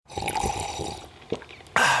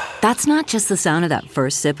That's not just the sound of that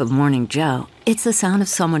first sip of Morning Joe. It's the sound of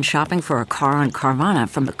someone shopping for a car on Carvana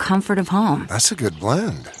from the comfort of home. That's a good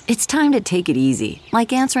blend. It's time to take it easy,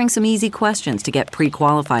 like answering some easy questions to get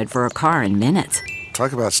pre-qualified for a car in minutes.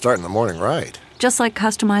 Talk about starting the morning right. Just like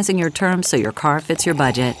customizing your terms so your car fits your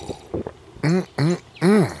budget.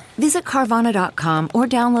 Visit Carvana.com or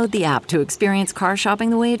download the app to experience car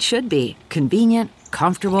shopping the way it should be. Convenient,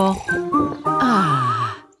 comfortable.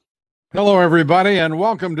 Hello, everybody, and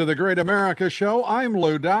welcome to the Great America Show. I'm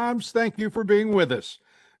Lou Dobbs. Thank you for being with us.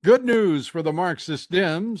 Good news for the Marxist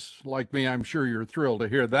Dems. Like me, I'm sure you're thrilled to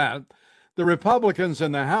hear that. The Republicans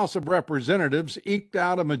in the House of Representatives eked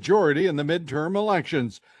out a majority in the midterm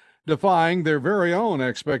elections, defying their very own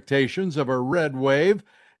expectations of a red wave.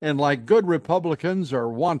 And like good Republicans are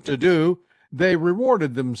wont to do, they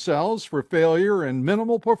rewarded themselves for failure and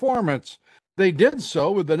minimal performance. They did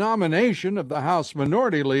so with the nomination of the House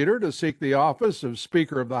Minority Leader to seek the office of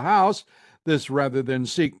Speaker of the House, this rather than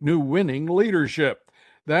seek new winning leadership.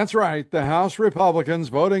 That's right, the House Republicans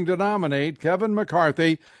voting to nominate Kevin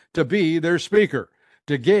McCarthy to be their Speaker.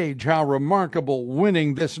 To gauge how remarkable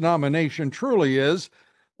winning this nomination truly is,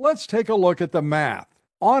 let's take a look at the math.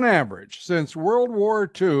 On average, since World War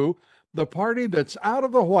II, the party that's out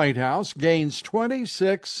of the White House gains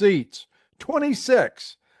 26 seats.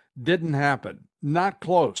 26! Didn't happen. Not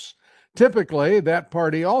close. Typically, that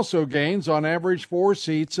party also gains on average 4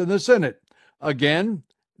 seats in the Senate. Again,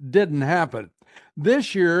 didn't happen.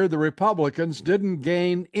 This year, the Republicans didn't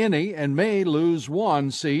gain any and may lose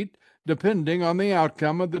 1 seat, depending on the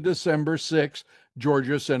outcome of the December 6th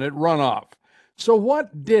Georgia Senate runoff. So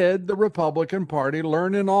what did the Republican Party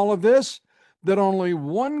learn in all of this? That only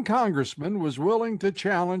one congressman was willing to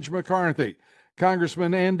challenge McCarthy,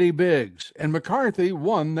 Congressman Andy Biggs, and McCarthy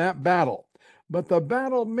won that battle. But the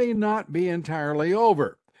battle may not be entirely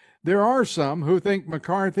over. There are some who think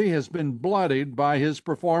McCarthy has been bloodied by his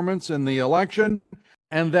performance in the election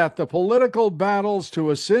and that the political battles to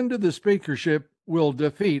ascend to the speakership will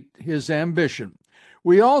defeat his ambition.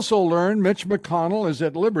 We also learn Mitch McConnell is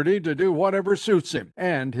at liberty to do whatever suits him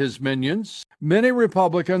and his minions. Many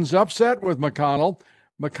Republicans upset with McConnell.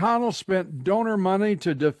 McConnell spent donor money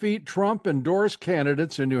to defeat Trump-endorsed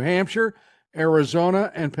candidates in New Hampshire,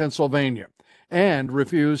 Arizona, and Pennsylvania, and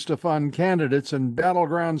refused to fund candidates in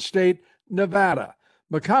battleground state Nevada.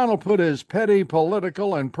 McConnell put his petty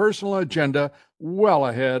political and personal agenda well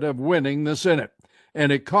ahead of winning the Senate,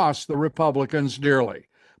 and it cost the Republicans dearly.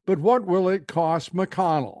 But what will it cost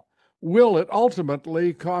McConnell? Will it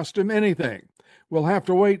ultimately cost him anything? We'll have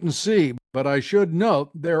to wait and see, but I should note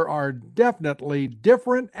there are definitely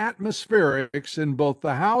different atmospherics in both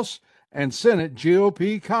the House and Senate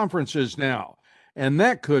GOP conferences now, and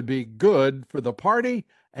that could be good for the party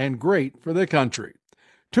and great for the country.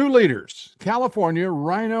 2 leaders, California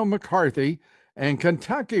Rhino McCarthy and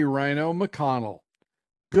Kentucky Rhino McConnell.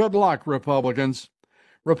 Good luck, Republicans.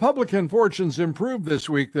 Republican fortunes improved this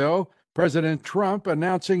week, though. President Trump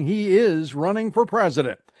announcing he is running for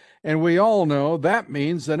president. And we all know that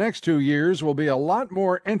means the next 2 years will be a lot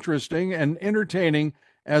more interesting and entertaining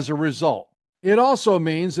as a result. It also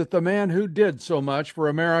means that the man who did so much for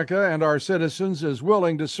America and our citizens is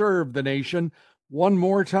willing to serve the nation one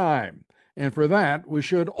more time. And for that, we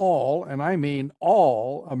should all, and I mean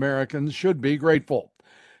all Americans, should be grateful.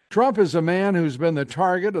 Trump is a man who's been the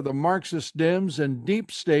target of the Marxist Dems and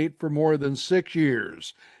deep state for more than 6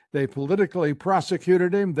 years. They politically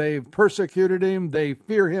prosecuted him, they've persecuted him, they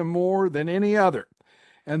fear him more than any other.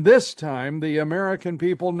 And this time, the American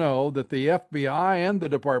people know that the FBI and the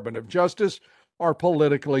Department of Justice are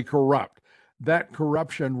politically corrupt. That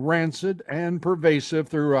corruption rancid and pervasive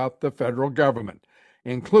throughout the federal government,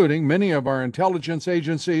 including many of our intelligence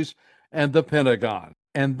agencies and the Pentagon.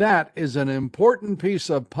 And that is an important piece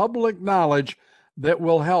of public knowledge that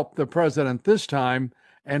will help the president this time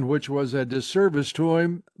and which was a disservice to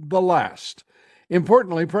him the last.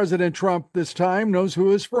 Importantly, President Trump this time knows who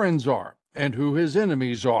his friends are and who his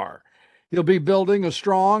enemies are. He'll be building a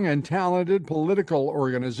strong and talented political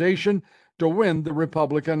organization to win the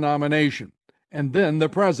Republican nomination and then the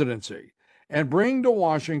presidency, and bring to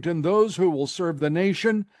Washington those who will serve the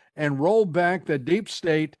nation and roll back the deep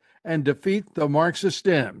state and defeat the Marxist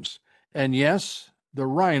Dems, and yes, the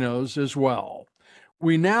rhinos as well.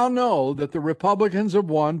 We now know that the Republicans have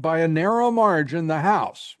won by a narrow margin the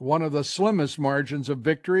House, one of the slimmest margins of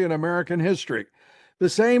victory in American history. The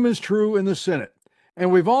same is true in the Senate.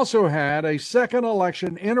 And we've also had a second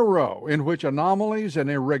election in a row in which anomalies and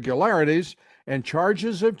irregularities and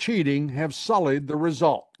charges of cheating have sullied the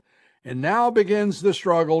result. And now begins the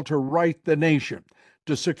struggle to right the nation,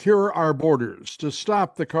 to secure our borders, to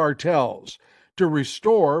stop the cartels, to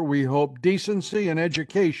restore, we hope, decency and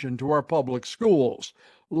education to our public schools,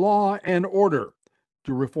 law and order,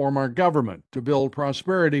 to reform our government, to build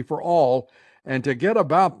prosperity for all, and to get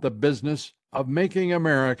about the business of making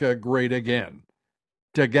America great again.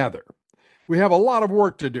 Together. We have a lot of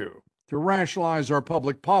work to do to rationalize our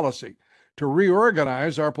public policy, to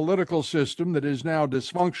reorganize our political system that is now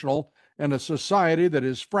dysfunctional and a society that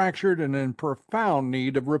is fractured and in profound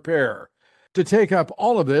need of repair. To take up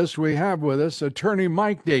all of this, we have with us attorney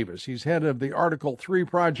Mike Davis. He's head of the Article 3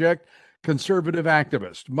 Project, conservative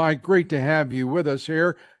activist. Mike, great to have you with us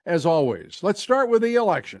here, as always. Let's start with the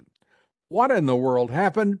election. What in the world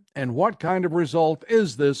happened, and what kind of result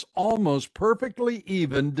is this almost perfectly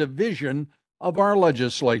even division of our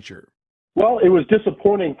legislature? Well, it was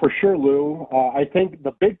disappointing for sure, Lou. I think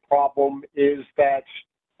the big problem is that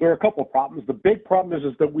there are a couple of problems. The big problem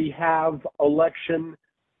is that we have election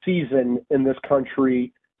season in this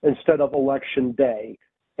country instead of election day.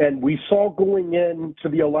 And we saw going into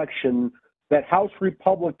the election that House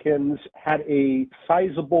Republicans had a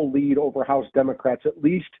sizable lead over House Democrats, at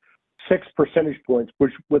least 6 percentage points,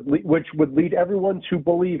 which would lead everyone to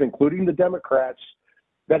believe, including the Democrats,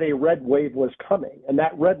 that a red wave was coming. And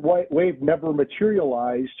that red wave never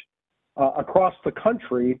materialized across the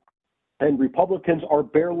country, and Republicans are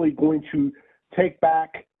barely going to take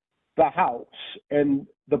back the House. And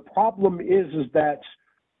the problem is that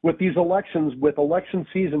with these elections, with election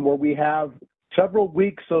season, where we have several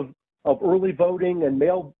weeks of early voting and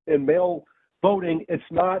mail voting,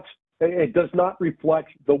 it does not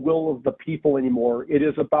reflect the will of the people anymore. It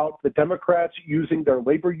is about the Democrats using their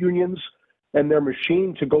labor unions and their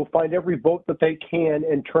machine to go find every vote that they can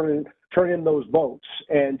and turn in those votes.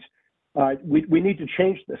 And we need to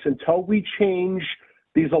change this. Until we change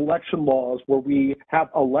these election laws, where we have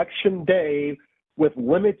election day with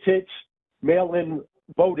limited mail-in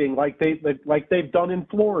voting, like they've done in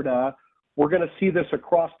Florida, we're going to see this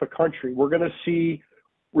across the country. We're going to see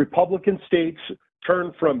Republican states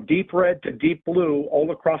turn from deep red to deep blue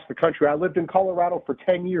all across the country. I lived in Colorado for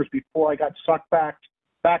 10 years before I got sucked back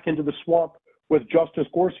into the swamp with Justice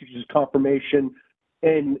Gorsuch's confirmation.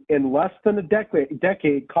 In less than a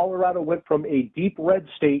decade, Colorado went from a deep red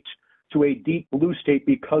state to a deep blue state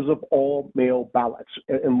because of all mail ballots.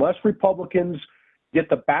 Unless Republicans get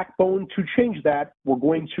the backbone to change that, we're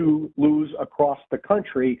going to lose across the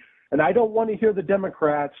country. And I don't want to hear the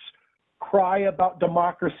Democrats cry about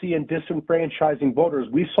democracy and disenfranchising voters.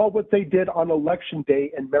 We saw what they did on election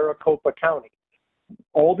day in Maricopa County.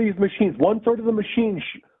 All these machines, 1/3 of the machines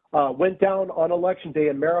went down on election day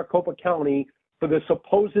in Maricopa County for the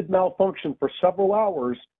supposed malfunction for several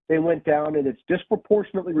hours. They went down, and it's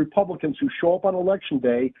disproportionately Republicans who show up on election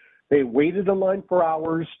day. They waited in line for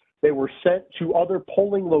hours. They were sent to other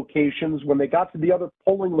polling locations. When they got to the other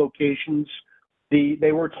polling locations,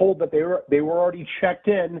 they were told that they were already checked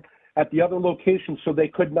in at the other locations, so they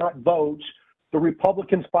could not vote. The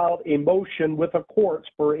Republicans filed a motion with the courts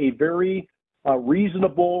for a very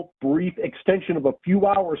reasonable, brief extension of a few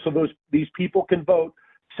hours so these people can vote.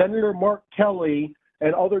 Senator Mark Kelly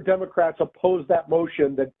and other Democrats opposed that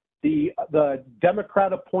motion. That the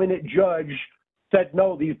Democrat-appointed judge said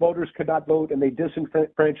no, these voters could not vote, and they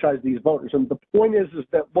disenfranchised these voters. And the point is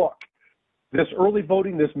that, look, this early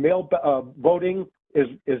voting, this mail voting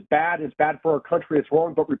is bad. It's bad for our country. It's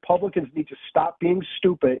wrong. But Republicans need to stop being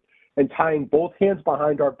stupid and tying both hands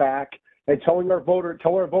behind our back and tell our voters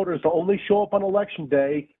to only show up on election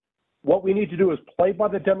day. What we need to do is play by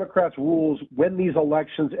the Democrats' rules, win these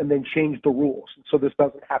elections, and then change the rules so this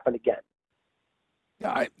doesn't happen again.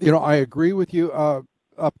 Yeah, I agree with you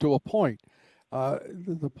up to a point.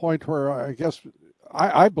 The point where I guess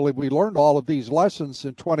I believe we learned all of these lessons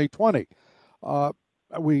in 2020.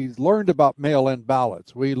 We learned about mail-in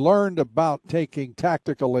ballots. We learned about taking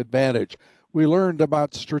tactical advantage. We learned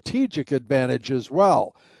about strategic advantage as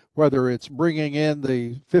well, whether it's bringing in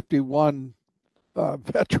the 51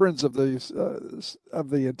 veterans of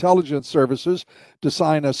the intelligence services to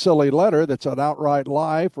sign a silly letter that's an outright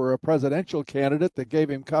lie for a presidential candidate that gave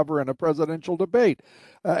him cover in a presidential debate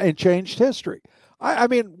and changed history. I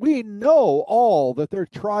mean, we know all that they're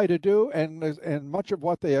trying to do and much of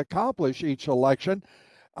what they accomplish each election.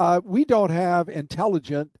 We don't have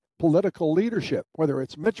intelligent political leadership, whether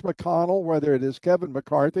it's Mitch McConnell, whether it is Kevin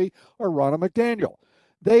McCarthy, or Ronna McDaniel.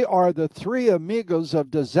 They are the three amigos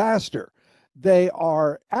of disaster. They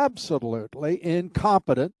are absolutely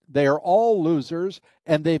incompetent. They are all losers,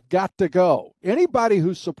 and they've got to go. Anybody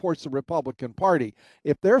who supports the Republican Party,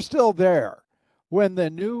 if they're still there when the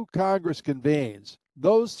new Congress convenes,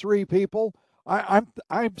 those three people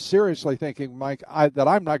I'm seriously thinking, Mike, that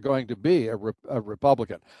I'm not going to be a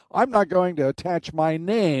Republican. I'm not going to attach my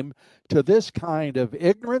name to this kind of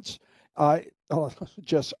ignorance, uh,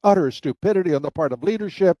 just utter stupidity on the part of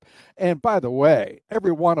leadership. And by the way,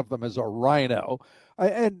 every one of them is a rhino.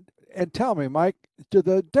 And tell me, Mike, do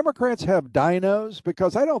the Democrats have dinos?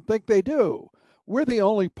 Because I don't think they do. We're the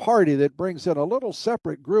only party that brings in a little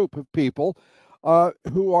separate group of people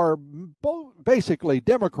who are basically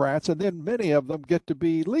Democrats, and then many of them get to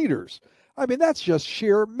be leaders. I mean, that's just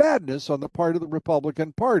sheer madness on the part of the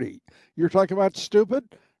Republican Party. You're talking about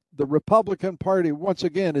stupid? The Republican Party, once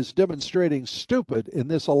again, is demonstrating stupid in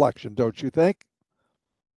this election, don't you think?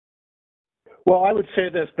 Well, I would say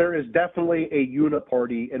this. There is definitely a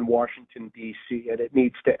uniparty in Washington, D.C., and it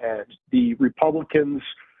needs to end. The Republicans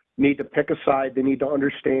need to pick a side. They need to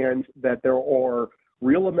understand that there are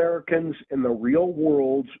real Americans in the real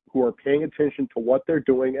world who are paying attention to what they're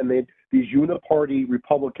doing, and these uniparty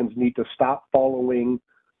Republicans need to stop following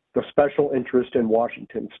the special interest in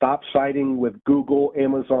Washington. Stop siding with Google,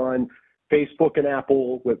 Amazon, Facebook, and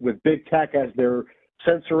Apple, with big tech as they're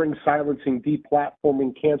censoring, silencing,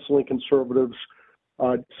 deplatforming, canceling conservatives.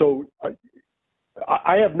 So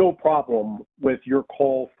I have no problem with your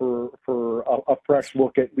call for a fresh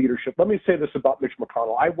look at leadership. Let me say this about Mitch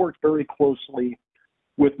McConnell. I worked very closely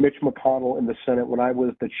with Mitch McConnell in the Senate when I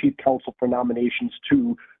was the chief counsel for nominations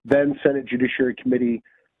to then Senate Judiciary Committee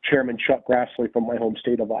Chairman Chuck Grassley from my home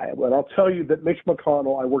state of Iowa. And I'll tell you that Mitch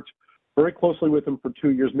McConnell, I worked very closely with him for 2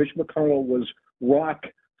 years. Mitch McConnell was rock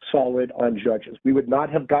solid on judges. We would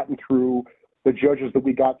not have gotten through the judges that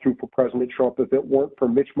we got through for President Trump if it weren't for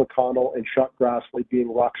Mitch McConnell and Chuck Grassley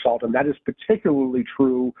being rock solid. And that is particularly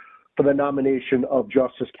true for the nomination of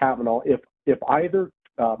Justice Kavanaugh. If either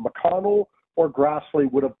McConnell or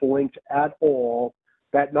Grassley would have blinked at all,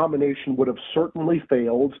 that nomination would have certainly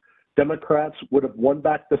failed. Democrats would have won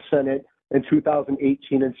back the Senate in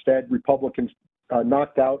 2018. Instead, Republicans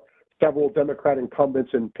knocked out several Democrat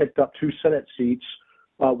incumbents and picked up 2 Senate seats.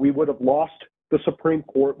 We would have lost the Supreme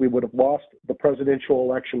Court. We would have lost the presidential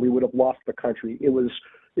election. We would have lost the country. It was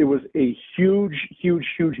a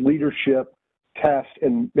huge leadership test,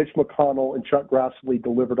 and Mitch McConnell and Chuck Grassley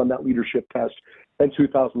delivered on that leadership test in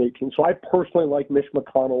 2018. So I personally like Mitch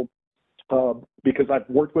McConnell because I've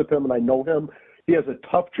worked with him and I know him. He has a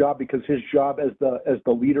tough job because his job as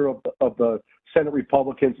the leader of the Senate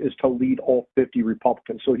Republicans is to lead all 50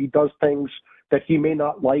 Republicans. So he does things that he may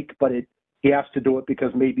not like, but he has to do it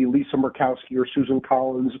because maybe Lisa Murkowski or Susan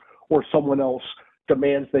Collins or someone else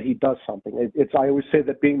demands that he does something. I always say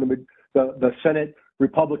that being the Senate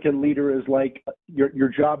Republican leader is like your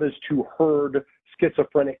job is to herd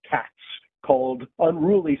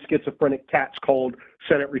unruly schizophrenic cats called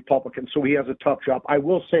Senate Republicans. So he has a tough job. I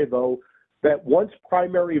will say, though, that once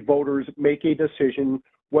primary voters make a decision,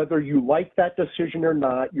 whether you like that decision or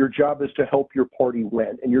not, your job is to help your party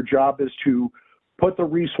win. And your job is to put the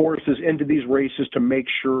resources into these races to make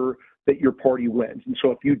sure that your party wins. And so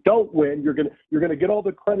if you don't win, you're gonna get all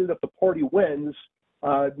the credit if the party wins.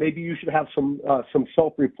 Maybe you should have some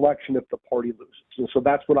self-reflection if the party loses. And so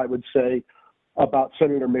that's what I would say about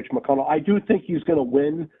Senator Mitch McConnell. I do think he's going to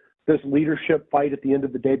win this leadership fight at the end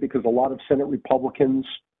of the day because a lot of Senate Republicans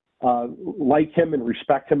like him and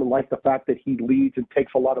respect him and like the fact that he leads and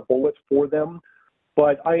takes a lot of bullets for them.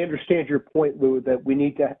 But I understand your point, Lou, that we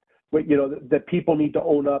need to, that people need to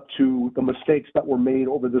own up to the mistakes that were made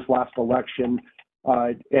over this last election.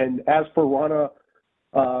 And as for Ronna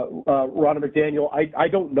McDaniel, I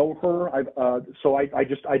don't know her, so I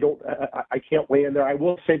can't weigh in there. I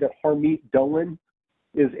will say that Harmeet Dillon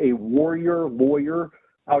is a warrior lawyer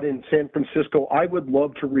out in San Francisco. I would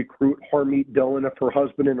love to recruit Harmeet Dillon if her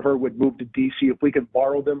husband and her would move to D.C. If we could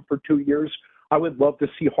borrow them for 2 years, I would love to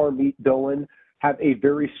see Harmeet Dillon have a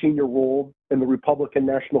very senior role in the Republican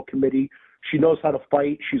National Committee. She knows how to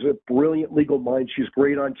fight. She's a brilliant legal mind. She's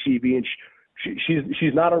great on TV, and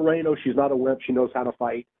she's not a rhino. She's not a wimp. She knows how to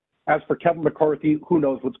fight. As for Kevin McCarthy, who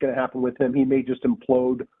knows what's going to happen with him? He may just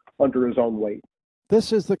implode under his own weight.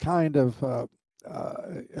 This is the kind of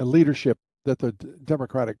leadership that the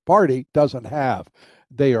Democratic Party doesn't have.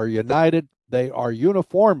 They are united. They are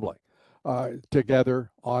uniformly together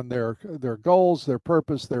on their goals, their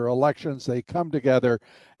purpose, their elections. They come together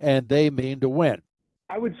and they mean to win.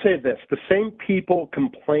 I would say this: the same people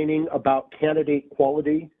complaining about candidate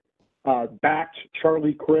quality backed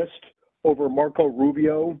Charlie Crist over Marco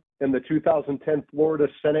Rubio in the 2010 Florida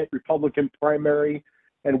Senate Republican primary,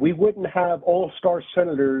 and we wouldn't have all-star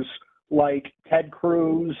senators like Ted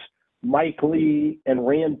Cruz, Mike Lee, and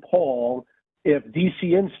Rand Paul if the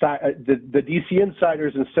DC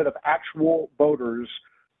insiders, instead of actual voters,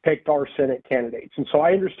 picked our Senate candidates. And so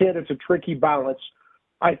I understand it's a tricky balance.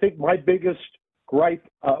 I think my biggest gripe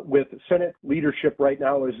with Senate leadership right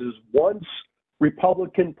now is once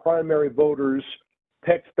Republican primary voters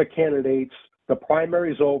picked the candidates, the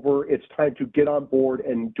primary's over, it's time to get on board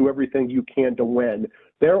and do everything you can to win.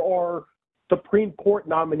 There are Supreme Court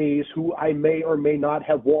nominees who I may or may not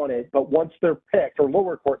have wanted, but once they're picked, or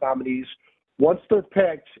lower court nominees, once they're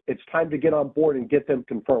picked, it's time to get on board and get them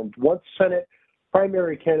confirmed. Once Senate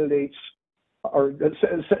primary candidates or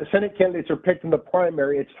Senate candidates are picked in the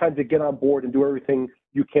primary, it's time to get on board and do everything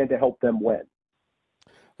you can to help them win.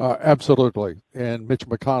 Absolutely. And Mitch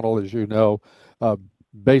McConnell, as you know,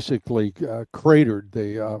 basically cratered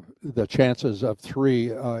the chances of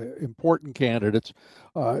three important candidates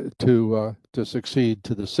to succeed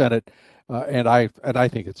to the Senate. And I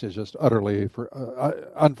think it's just utterly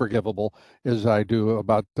unforgivable, as I do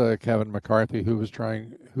about Kevin McCarthy, who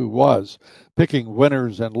was picking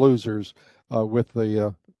winners and losers with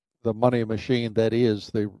the money machine that is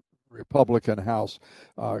the Republican House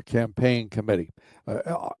campaign committee.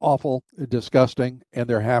 Awful, disgusting, and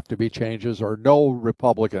there have to be changes, or no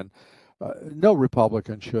Republican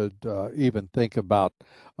should even think about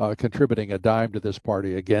contributing a dime to this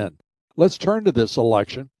party again. Let's turn to this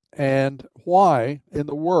election and why in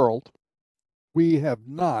the world we have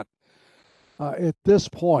not, at this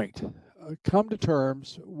point, come to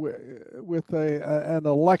terms with an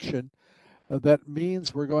election that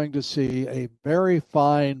means we're going to see a very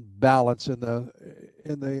fine balance in the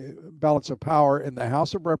balance of power in the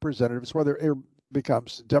House of Representatives, whether it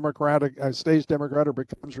becomes Democratic, stays Democrat, or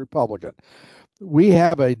becomes Republican. We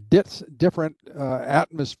have a different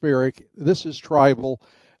atmospheric. This is tribal.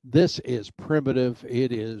 This is primitive.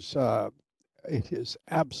 It is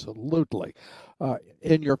absolutely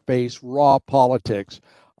in your face, raw politics.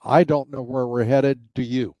 I don't know where we're headed. Do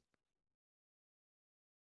you?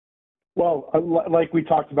 Well, like we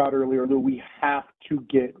talked about earlier, Lou, we have to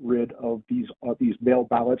get rid of these mail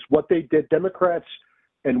ballots. What they did, Democrats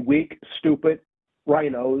and weak, stupid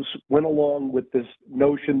rhinos went along with this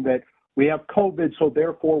notion that we have COVID, so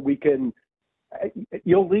therefore we can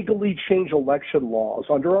illegally change election laws.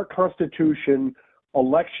 Under our Constitution,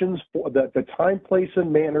 elections, for the time, place,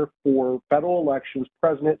 and manner for federal elections,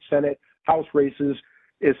 President, Senate, House races,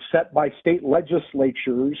 is set by state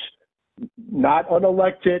legislatures, not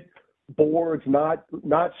unelected boards, not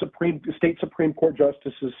state Supreme Court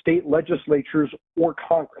justices, state legislatures, or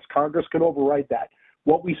Congress. Congress can override that.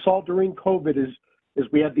 What we saw during COVID is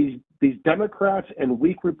we had these Democrats and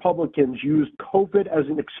weak Republicans use COVID as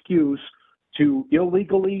an excuse to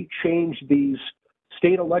illegally change these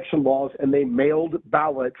state election laws, and they mailed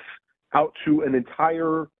ballots out to an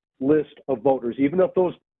entire list of voters, even if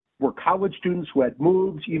those were college students who had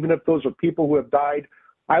moved, even if those are people who have died.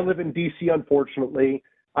 I live in D.C., unfortunately.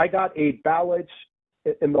 I got a ballot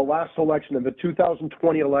in the last election, in the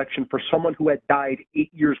 2020 election, for someone who had died 8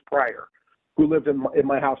 years prior, who lived in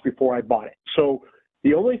my house before I bought it. So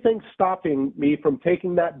the only thing stopping me from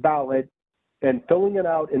taking that ballot and filling it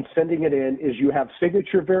out and sending it in is you have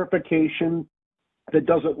signature verification that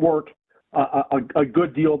doesn't work a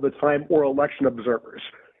good deal of the time, or election observers.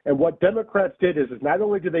 And what Democrats did is not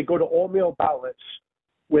only did they go to all mail ballots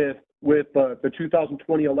with the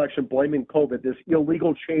 2020 election, blaming COVID, this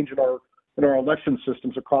illegal change in our election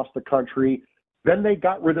systems across the country, then they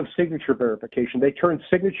got rid of signature verification. They turned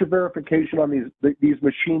signature verification on these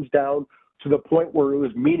machines down to the point where it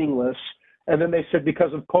was meaningless. And then they said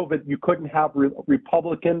because of COVID, you couldn't have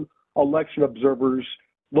Republican election observers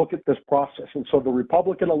look at this process. And so the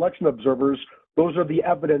Republican election observers, those are the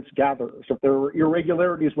evidence gatherers. If there were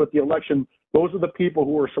irregularities with the election, those are the people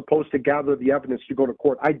who are supposed to gather the evidence to go to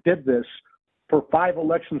court. I did this for 5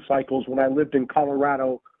 election cycles when I lived in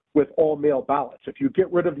Colorado with all mail ballots. If you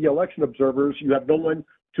get rid of the election observers, you have no one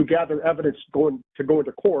to gather evidence to go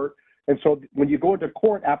into court. And so when you go into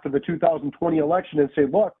court after the 2020 election and say,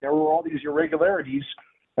 look, there were all these irregularities,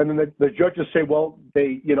 and then the judges say, well,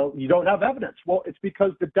 you don't have evidence. Well, it's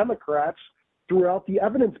because the Democrats threw out the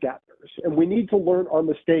evidence gatherers, and we need to learn our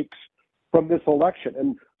mistakes from this election.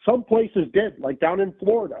 And some places did, like down in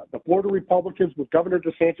Florida. The Florida Republicans with Governor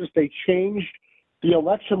DeSantis, they changed the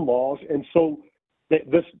election laws, and so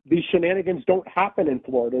these shenanigans don't happen in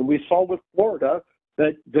Florida. And we saw with Florida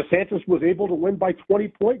that DeSantis was able to win by 20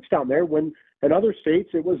 points down there, when in other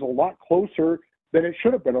states it was a lot closer than it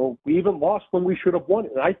should have been. Or we even lost when we should have won.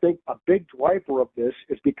 And I think a big driver of this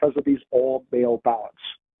is because of these all-mail ballots.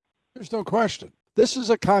 There's no question. This is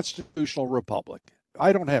a constitutional republic.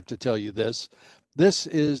 I don't have to tell you this. This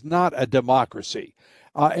is not a democracy.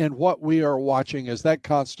 And what we are watching is that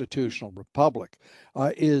constitutional republic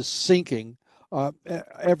is sinking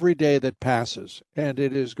every day that passes, and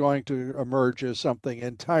it is going to emerge as something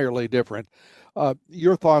entirely different.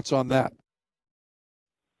 Your thoughts on that?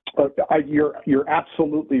 You're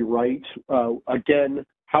absolutely right. Again,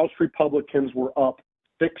 House Republicans were up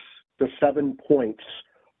 6 to 7 points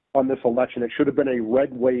on this election. It should have been a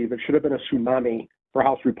red wave. It should have been a tsunami for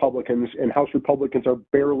House Republicans, and House Republicans are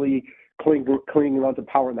barely clinging on to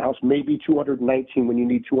power in the House, maybe 219 when you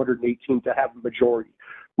need 218 to have a majority.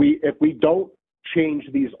 If we don't change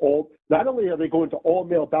these not only are they going to all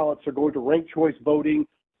mail ballots, they're going to ranked choice voting.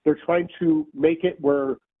 They're trying to make it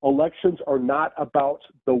where elections are not about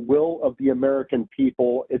the will of the American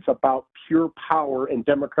people. It's about pure power and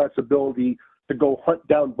Democrats' ability to go hunt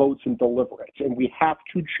down votes and deliver it. And we have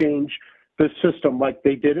to change the system like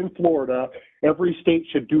they did in Florida. Every state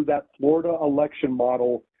should do that Florida election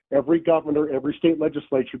model, every governor, every state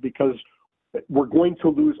legislature, because we're going to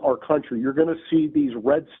lose our country. You're going to see these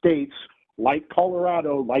red states like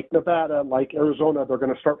Colorado, like Nevada, like Arizona, they're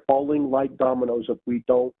going to start falling like dominoes if we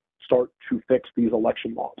don't start to fix these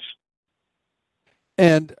election laws.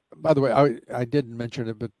 And by the way, I didn't mention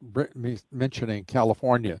it, but mentioning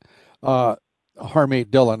California, Harmeet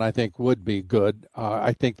Dillon, I think, would be good.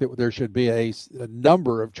 I think that there should be a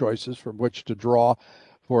number of choices from which to draw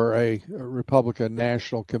for a Republican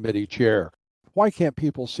National Committee chair. Why can't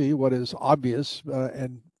people see what is obvious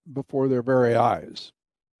and before their very eyes?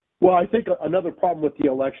 Well, I think another problem with the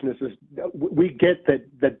election is we get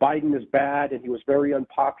that Biden is bad and he was very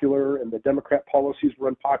unpopular and the Democrat policies were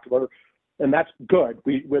unpopular, and that's good.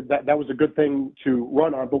 That was a good thing to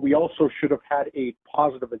run on, but we also should have had a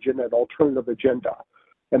positive agenda, an alternative agenda,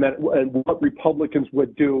 and what Republicans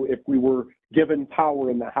would do if we were given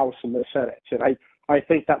power in the House and the Senate. And I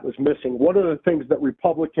think that was missing. One of the things that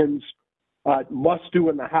Republicans must do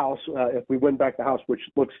in the House, if we win back the House, which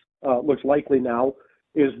looks likely now,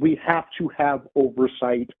 is we have to have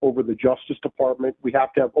oversight over the Justice Department. We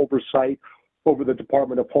have to have oversight over the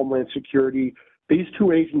Department of Homeland Security. These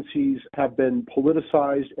two agencies have been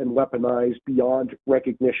politicized and weaponized beyond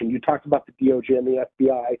recognition. You talked about the DOJ and the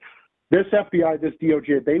FBI. This FBI, this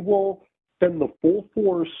DOJ, they will send the full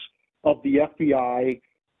force of the FBI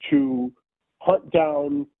to hunt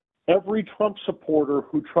down every Trump supporter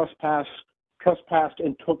who trespassed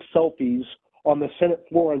and took selfies on the Senate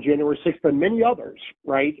floor on January 6th, and many others,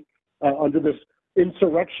 right, under this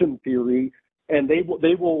insurrection theory, and they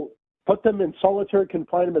will put them in solitary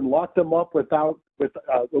confinement and lock them up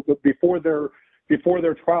before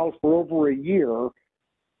their trials for over a year,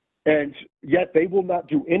 and yet they will not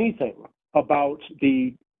do anything about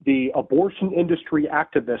the abortion industry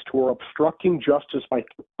activists who are obstructing justice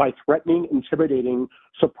by threatening, intimidating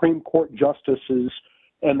Supreme Court justices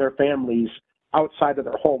and their families outside of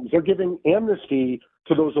their homes. They're giving amnesty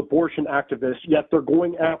to those abortion activists, yet they're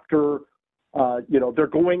going after,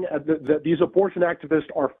 these abortion activists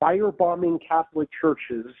are firebombing Catholic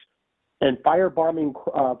churches and firebombing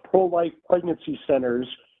pro-life pregnancy centers,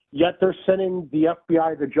 yet they're sending the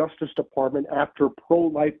FBI, the Justice Department, after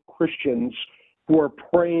pro-life Christians who are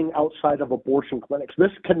praying outside of abortion clinics.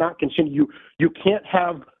 This cannot continue. You can't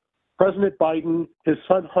have President Biden, his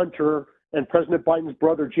son Hunter, and President Biden's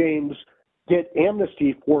brother James get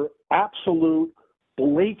amnesty for absolute,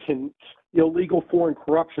 blatant, illegal foreign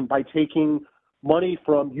corruption by taking money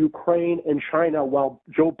from Ukraine and China while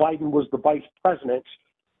Joe Biden was the vice president.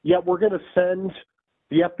 Yet we're going to send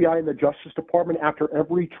the FBI and the Justice Department after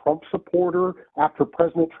every Trump supporter, after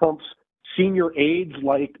President Trump's senior aides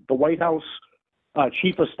like the White House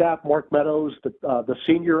Chief of Staff Mark Meadows, the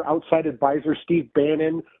senior outside advisor Steve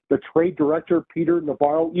Bannon, the trade director Peter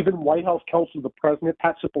Navarro, even White House counsel to the president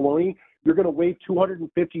Pat Cipollone. You're going to waive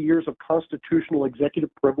 250 years of constitutional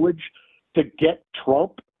executive privilege to get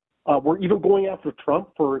Trump. We're even going after Trump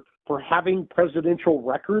for having presidential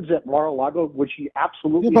records at Mar-a-Lago, which he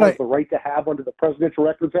absolutely has the right to have under the Presidential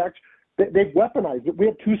Records Act. They've weaponized it. We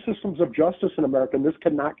have two systems of justice in America, and this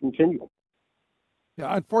cannot continue.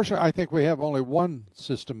 Yeah, unfortunately, I think we have only one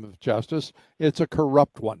system of justice. It's a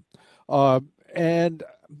corrupt one. And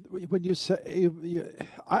when you say,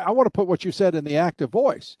 I want to put what you said in the active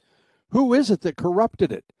voice. Who is it that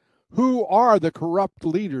corrupted it? Who are the corrupt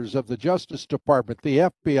leaders of the Justice Department, the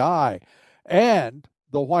FBI, and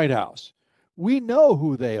the White House? We know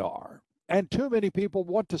who they are, and too many people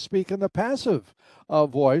want to speak in the passive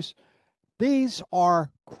voice. These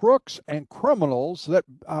are crooks and criminals that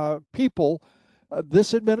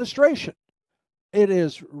this administration. It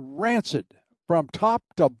is rancid from top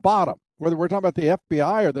to bottom, whether we're talking about the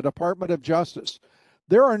FBI or the Department of Justice.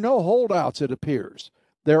 There are no holdouts, it appears.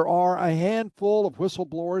 There are a handful of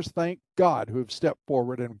whistleblowers, thank God, who have stepped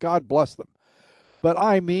forward, and God bless them. But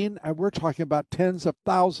I mean, we're talking about tens of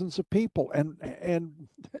thousands of people,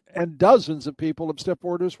 and dozens of people have stepped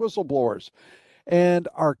forward as whistleblowers. And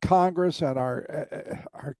our Congress and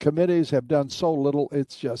our committees have done so little;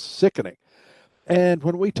 it's just sickening. And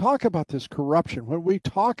when we talk about this corruption, when we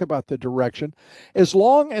talk about the direction, as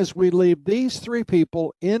long as we leave these three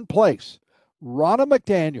people in place, Ronna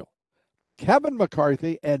McDaniel, Kevin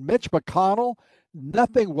McCarthy, and Mitch McConnell,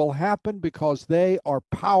 nothing will happen because they are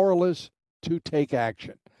powerless to take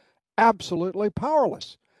action. Absolutely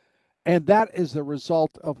powerless. And that is the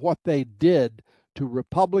result of what they did to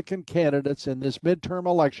Republican candidates in this midterm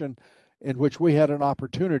election, in which we had an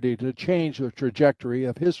opportunity to change the trajectory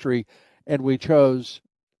of history, and we chose,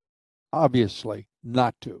 obviously,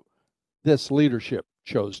 not to. This leadership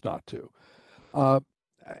chose not to.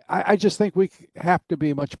 I just think we have to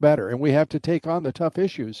be much better, and we have to take on the tough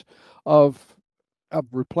issues of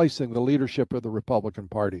replacing the leadership of the Republican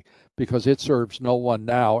Party, because it serves no one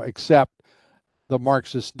now except the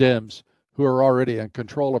Marxist Dems, who are already in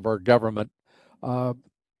control of our government. And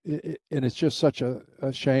it's just such a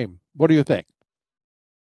shame. What do you think?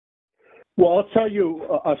 Well, I'll tell you,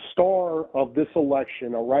 a star of this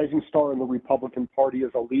election, a rising star in the Republican Party,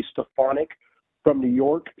 is Elise Stefanik from New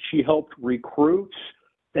York. She helped recruit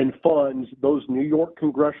and fund those New York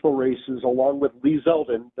congressional races, along with Lee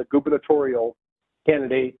Zeldin, the gubernatorial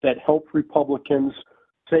candidate that helped Republicans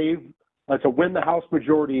to win the House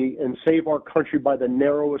majority and save our country by the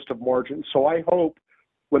narrowest of margins. So I hope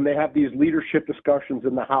when they have these leadership discussions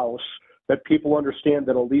in the House that people understand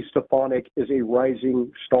that Elise Stefanik is a rising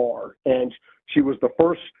star. And she was the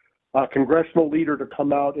first congressional leader to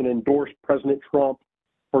come out and endorse President Trump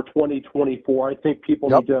for 2024. I think people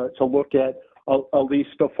need to look at Elise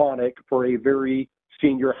Stefanik for a very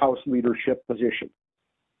senior House leadership position.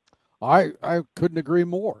 I couldn't agree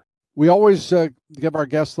more. We always give our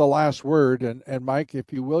guests the last word. And Mike,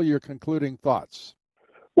 if you will, your concluding thoughts.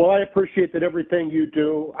 Well, I appreciate that everything you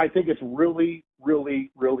do. I think it's really,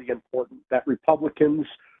 really, really important that Republicans,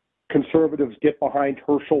 conservatives get behind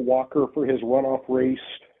Herschel Walker for his runoff race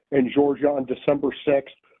in Georgia on December 6th.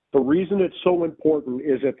 The reason it's so important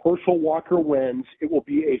is if Herschel Walker wins, it will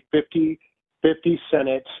be a 50-50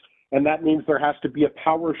 Senate, and that means there has to be a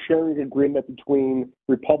power-sharing agreement between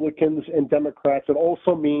Republicans and Democrats. It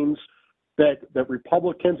also means that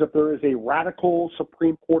Republicans, if there is a radical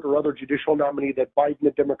Supreme Court or other judicial nominee that Biden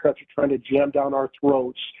and Democrats are trying to jam down our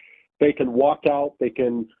throats, they can walk out, they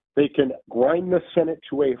can grind the Senate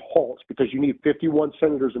to a halt, because you need 51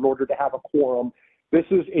 senators in order to have a quorum. This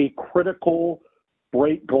is a critical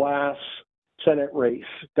break glass Senate race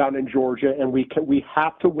down in Georgia, and we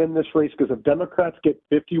have to win this race, because if Democrats get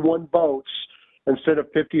 51 votes instead of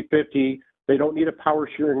 50-50, they don't need a power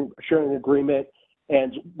sharing agreement.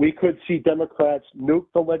 And we could see Democrats nuke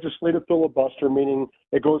the legislative filibuster, meaning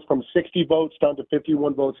it goes from 60 votes down to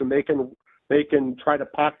 51 votes, and they can try to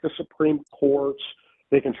pack the Supreme Courts.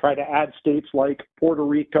 They can try to add states like Puerto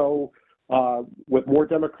Rico with more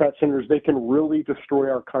Democrat senators. They can really destroy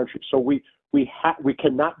our country. So we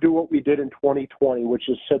cannot do what we did in 2020, which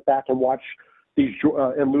is sit back and watch these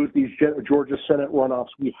and lose these Georgia Senate runoffs.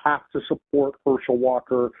 We have to support Herschel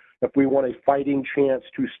Walker if we want a fighting chance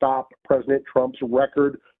to stop President Trump's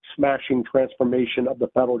record-smashing transformation of the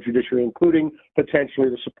federal judiciary, including potentially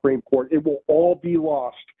the Supreme Court. It will all be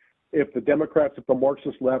lost if the Democrats, if the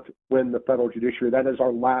Marxist left, win the federal judiciary. That is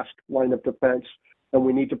our last line of defense, and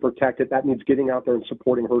we need to protect it. That means getting out there and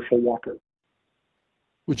supporting Herschel Walker.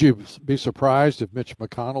 Would you be surprised if Mitch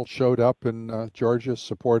McConnell showed up in Georgia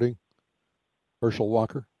supporting Herschel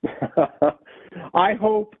Walker? I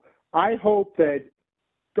hope that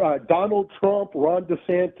Donald Trump, Ron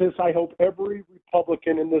DeSantis, I hope every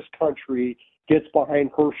Republican in this country gets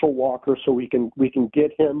behind Herschel Walker, so we can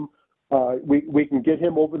get him we can get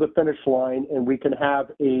him over the finish line, and we can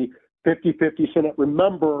have a 50-50 Senate.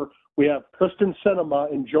 Remember, we have Kristen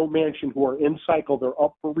Sinema and Joe Manchin, who are in cycle. They're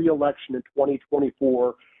up for re-election in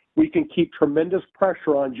 2024. We can keep tremendous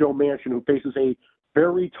pressure on Joe Manchin, who faces a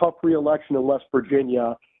very tough re-election in West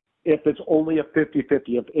Virginia, if it's only a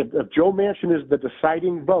 50-50. If Joe Manchin is the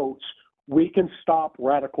deciding votes, we can stop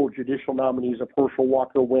radical judicial nominees if Herschel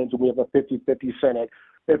Walker wins and we have a 50-50 Senate.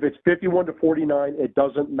 If it's 51-49, it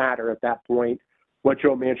doesn't matter at that point what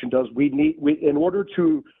Joe Manchin does. In order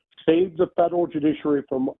to save the federal judiciary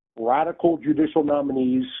from radical judicial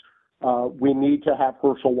nominees, we need to have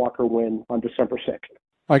Herschel Walker win on December 6th.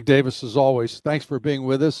 Mike Davis, as always, thanks for being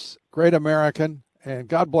with us. Great American, and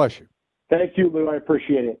God bless you. Thank you, Lou. I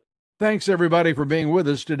appreciate it. Thanks, everybody, for being with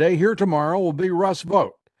us today. Here tomorrow will be Russ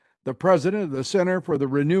Vought, the president of the Center for the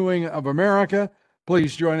Renewing of America.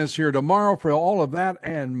 Please join us here tomorrow for all of that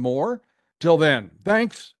and more. Till then,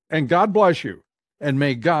 thanks and God bless you. And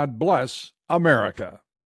may God bless America.